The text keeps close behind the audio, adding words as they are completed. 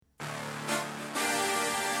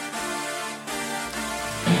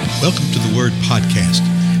Welcome to the Word Podcast.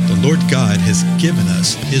 The Lord God has given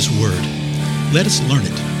us His Word. Let us learn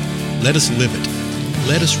it. Let us live it.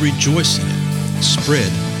 Let us rejoice in it.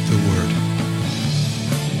 Spread the Word.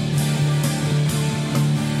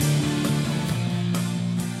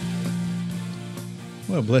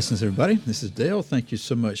 Well, blessings, everybody. This is Dale. Thank you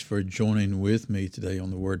so much for joining with me today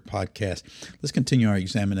on the Word Podcast. Let's continue our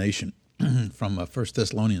examination from 1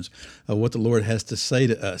 Thessalonians, what the Lord has to say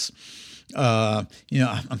to us. I'm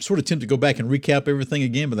sort of tempted to go back and recap everything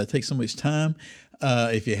again, but that takes so much time.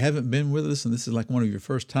 If you haven't been with us and this is like one of your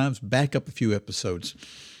first times, back up a few episodes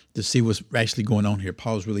to see what's actually going on here.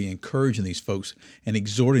 Paul's really encouraging these folks and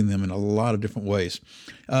exhorting them in a lot of different ways.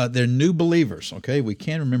 They're new believers, okay? We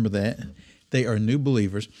can remember that. They are new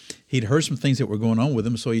believers. He'd heard some things that were going on with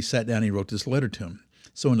them, so he sat down and he wrote this letter to them.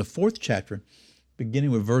 So in the 4th chapter,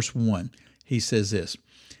 beginning with verse 1, he says this: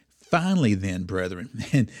 "Finally then, brethren,"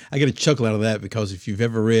 and I get a chuckle out of that because if you've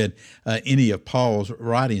ever read any of Paul's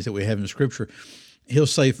writings that we have in Scripture, he'll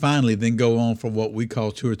say finally, then go on for what we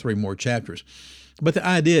call 2 or 3 more chapters. But the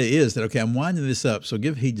idea is that, okay, I'm winding this up, so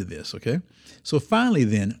give heed to this, okay? So finally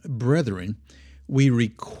then, brethren, we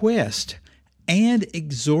request and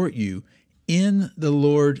exhort you in the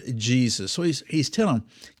Lord Jesus. So he's telling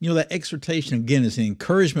them, that exhortation again is an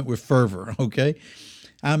encouragement with fervor, okay?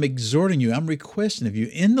 I'm exhorting you, I'm requesting of you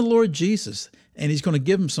in the Lord Jesus, and he's going to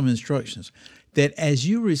give them some instructions, that as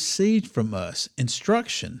you received from us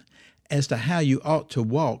instruction as to how you ought to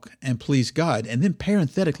walk and please God, and then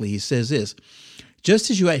parenthetically he says this,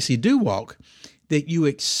 just as you actually do walk, that you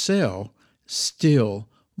excel still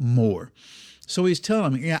more. So he's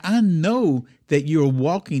telling them, I know that you're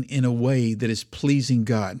walking in a way that is pleasing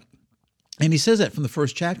God. And he says that from the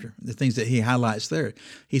 1st chapter, the things that he highlights there.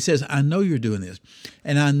 He says, I know you're doing this.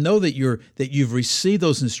 And I know that you've received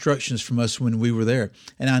those instructions from us when we were there.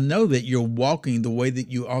 And I know that you're walking the way that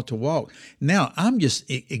you ought to walk. Now, I'm just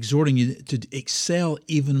exhorting you to excel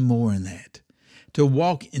even more in that, to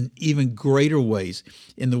walk in even greater ways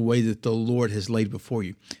in the way that the Lord has laid before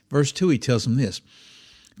you. Verse 2, he tells them this: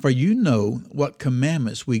 "For you know what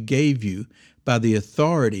commandments we gave you by the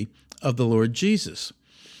authority of the Lord Jesus."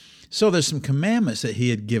 So there's some commandments that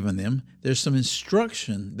he had given them. There's some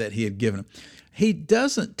instruction that he had given them. He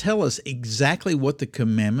doesn't tell us exactly what the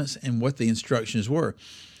commandments and what the instructions were.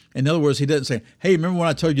 In other words, he doesn't say, hey, remember when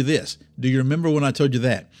I told you this? Do you remember when I told you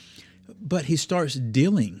that? But he starts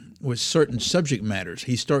dealing with certain subject matters.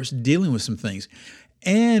 He starts dealing with some things.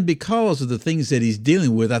 And because of the things that he's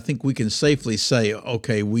dealing with, I think we can safely say,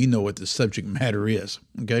 okay, we know what the subject matter is,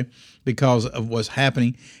 okay, because of what's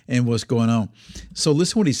happening and what's going on. So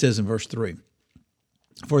listen what he says in verse 3.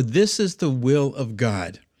 "For this is the will of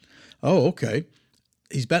God." Oh, okay.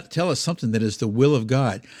 He's about to tell us something that is the will of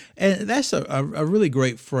God. And that's a really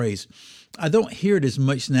great phrase. I don't hear it as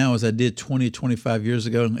much now as I did 20, 25 years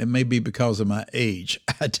ago. It may be because of my age.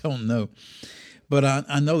 I don't know. But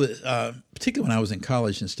I know that, particularly when I was in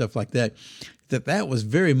college and stuff like that, that was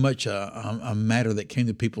very much a matter that came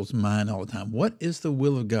to people's mind all the time. What is the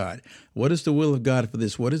will of God? What is the will of God for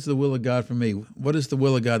this? What is the will of God for me? What is the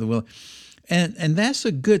will of God? And that's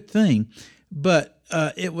a good thing, but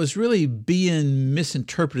it was really being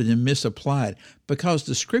misinterpreted and misapplied because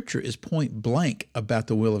the Scripture is point blank about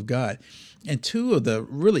the will of God. And 2 of the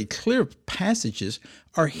really clear passages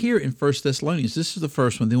are here in 1 Thessalonians. This is the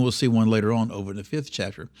first one, then we'll see one later on over in the 5th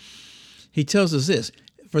chapter. He tells us this: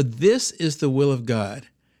 "For this is the will of God,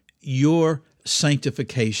 your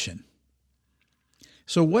sanctification."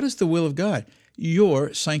 So what is the will of God?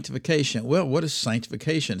 Your sanctification. Well, what is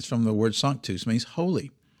sanctification? It's from the word sanctus, means holy.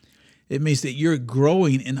 It means that you're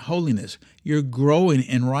growing in holiness. You're growing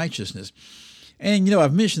in righteousness. And,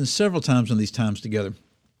 I've mentioned several times on these times together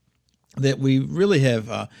that we really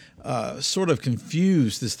have sort of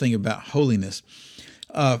confused this thing about holiness.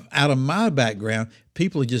 Out of my background,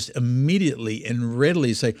 people just immediately and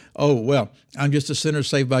readily say, oh, well, I'm just a sinner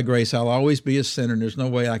saved by grace. I'll always be a sinner, and there's no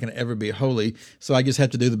way I can ever be holy, so I just have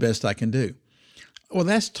to do the best I can do. Well,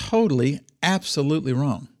 that's totally, absolutely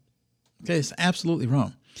wrong. Okay, it's absolutely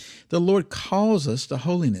wrong. The Lord calls us to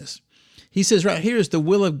holiness. He says right here is the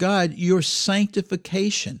will of God, your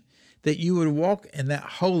sanctification, that you would walk in that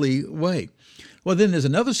holy way. Well, then there's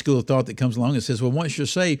another school of thought that comes along and says, well, once you're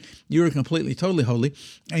saved, you're completely, totally holy,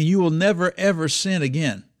 and you will never, ever sin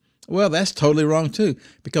again. Well, that's totally wrong too,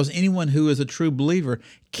 because anyone who is a true believer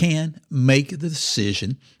can make the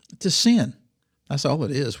decision to sin. That's all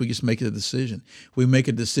it is. We just make a decision. We make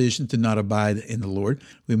a decision to not abide in the Lord.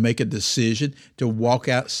 We make a decision to walk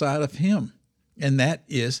outside of Him, and that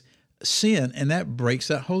is sin, and that breaks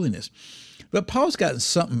that holiness. But Paul's got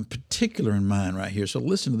something particular in mind right here. So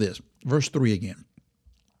listen to this. Verse 3 again.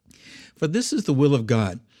 For this is the will of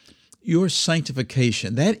God, your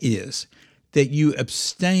sanctification. That is, that you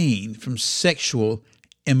abstain from sexual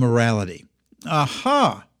immorality.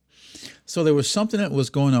 Aha! So there was something that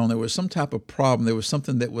was going on. There was some type of problem. There was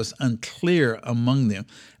something that was unclear among them.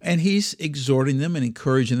 And he's exhorting them and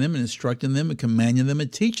encouraging them and instructing them and commanding them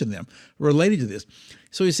and teaching them related to this.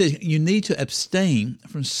 So he says, you need to abstain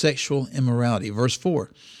from sexual immorality. Verse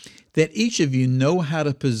 4, that each of you know how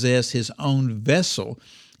to possess his own vessel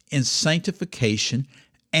in sanctification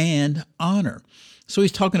and honor. So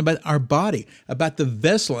he's talking about our body, about the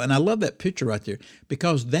vessel. And I love that picture right there,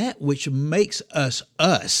 because that which makes us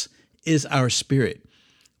us is our spirit.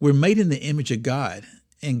 We're made in the image of God,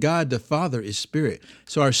 and God the Father is spirit.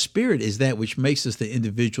 So our spirit is that which makes us the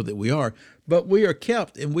individual that we are, but we are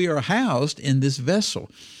kept and we are housed in this vessel.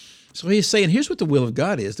 So he's saying, here's what the will of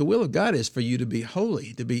God is. The will of God is for you to be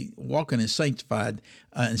holy, to be walking in sanctified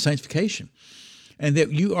in sanctification, and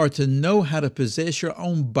that you are to know how to possess your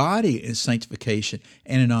own body in sanctification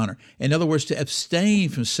and in honor. In other words, to abstain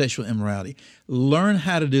from sexual immorality. Learn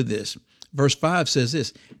how to do this. Verse 5 says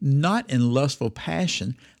this, not in lustful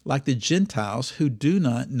passion like the Gentiles who do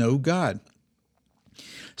not know God.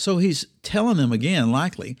 So he's telling them again,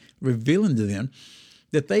 likely revealing to them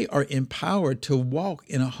that they are empowered to walk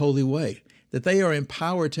in a holy way, that they are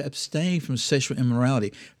empowered to abstain from sexual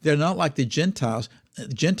immorality. They're not like the Gentiles.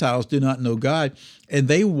 Gentiles do not know God, and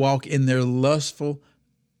they walk in their lustful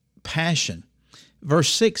passion. Verse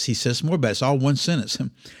 6, he says more about it. It's all one sentence.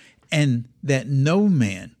 And that no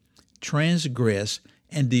man transgress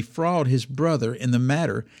and defraud his brother in the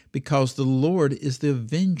matter, because the Lord is the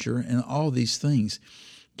avenger in all these things,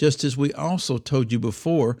 just as we also told you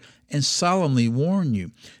before and solemnly warn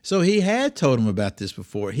you. So he had told them about this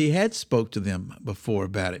before. He had spoke to them before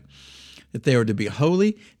about it, that they are to be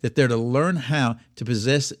holy, that they're to learn how to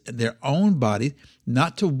possess their own body,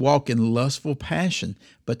 not to walk in lustful passion,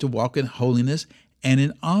 but to walk in holiness and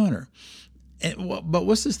in honor. But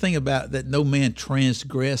what's this thing about that no man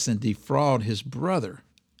transgress and defraud his brother?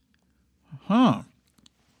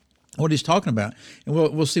 What he's talking about, and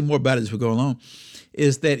we'll see more about it as we go along,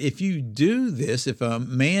 is that if you do this, if a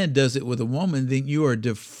man does it with a woman, then you are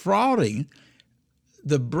defrauding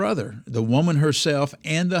the brother, the woman herself,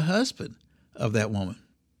 and the husband of that woman.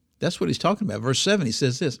 That's what he's talking about. Verse 7, he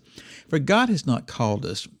says this, for God has not called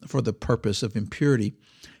us for the purpose of impurity,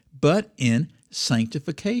 but in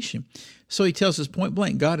sanctification. So he tells us point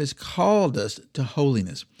blank, God has called us to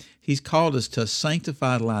holiness. He's called us to a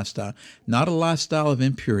sanctified lifestyle, not a lifestyle of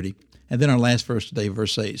impurity. And then our last verse today,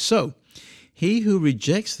 verse 8. So he who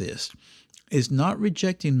rejects this is not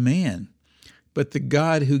rejecting man, but the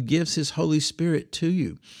God who gives his Holy Spirit to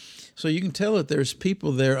you. So you can tell that there's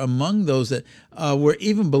people there among those that were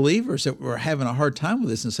even believers that were having a hard time with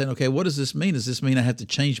this and saying, okay, what does this mean? Does this mean I have to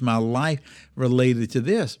change my life related to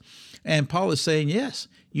this? And Paul is saying, yes,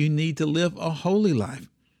 you need to live a holy life.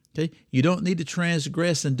 Okay, you don't need to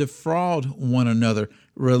transgress and defraud one another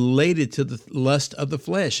related to the lust of the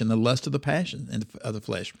flesh and the lust of the passion of the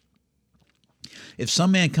flesh. If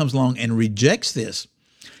some man comes along and rejects this,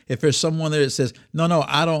 if there's someone there that says, no,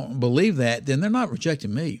 I don't believe that, then they're not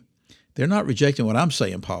rejecting me. They're not rejecting what I'm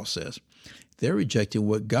saying, Paul says. They're rejecting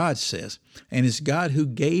what God says. And it's God who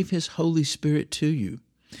gave his Holy Spirit to you.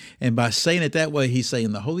 And by saying it that way, he's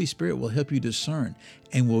saying the Holy Spirit will help you discern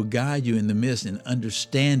and will guide you in the midst in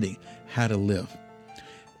understanding how to live.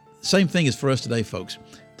 Same thing is for us today, folks.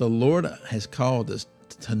 The Lord has called us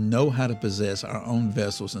to know how to possess our own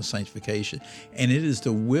vessels in sanctification. And it is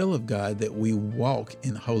the will of God that we walk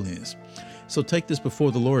in holiness. So take this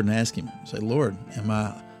before the Lord and ask him. Say, Lord, am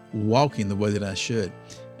I walking the way that I should?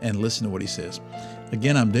 And listen to what he says.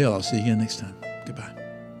 Again, I'm Dale. I'll see you again next time. Goodbye.